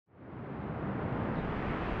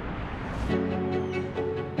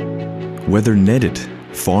Whether netted,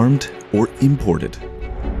 farmed, or imported.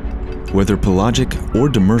 Whether pelagic or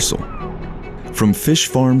demersal. From fish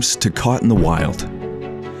farms to caught in the wild.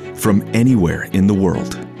 From anywhere in the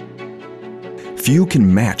world. Few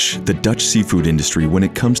can match the Dutch seafood industry when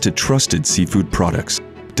it comes to trusted seafood products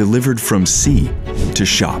delivered from sea to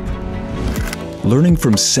shop. Learning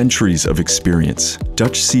from centuries of experience,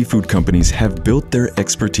 Dutch seafood companies have built their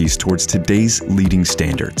expertise towards today's leading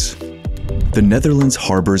standards. The Netherlands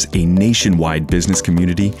harbors a nationwide business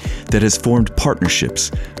community that has formed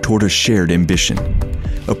partnerships toward a shared ambition,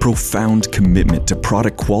 a profound commitment to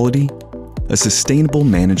product quality, a sustainable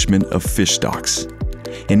management of fish stocks,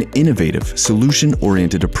 an innovative,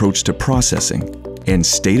 solution-oriented approach to processing, and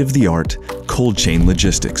state-of-the-art cold chain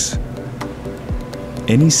logistics.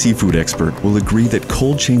 Any seafood expert will agree that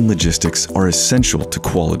cold chain logistics are essential to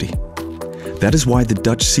quality. That is why the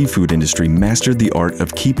Dutch seafood industry mastered the art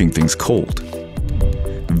of keeping things cold.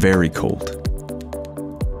 Very cold.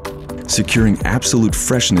 Securing absolute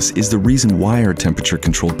freshness is the reason why our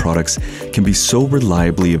temperature-controlled products can be so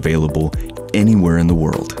reliably available anywhere in the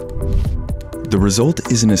world. The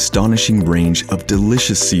result is an astonishing range of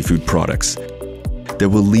delicious seafood products that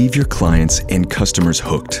will leave your clients and customers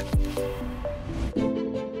hooked.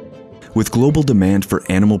 With global demand for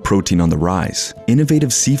animal protein on the rise,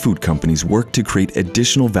 innovative seafood companies work to create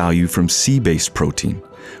additional value from sea-based protein,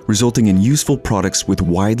 resulting in useful products with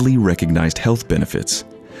widely recognized health benefits,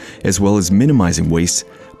 as well as minimizing waste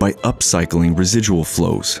by upcycling residual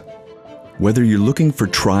flows. Whether you're looking for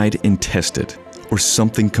tried and tested or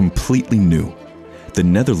something completely new, the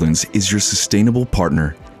Netherlands is your sustainable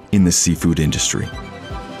partner in the seafood industry.